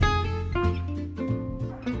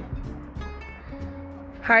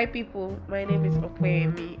Hi people, my name is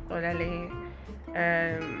Opeyemi Olale.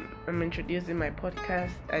 I'm introducing my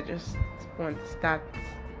podcast. I just want to start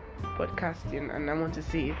podcasting and I want to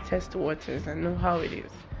see test waters and know how it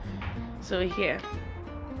is. So here.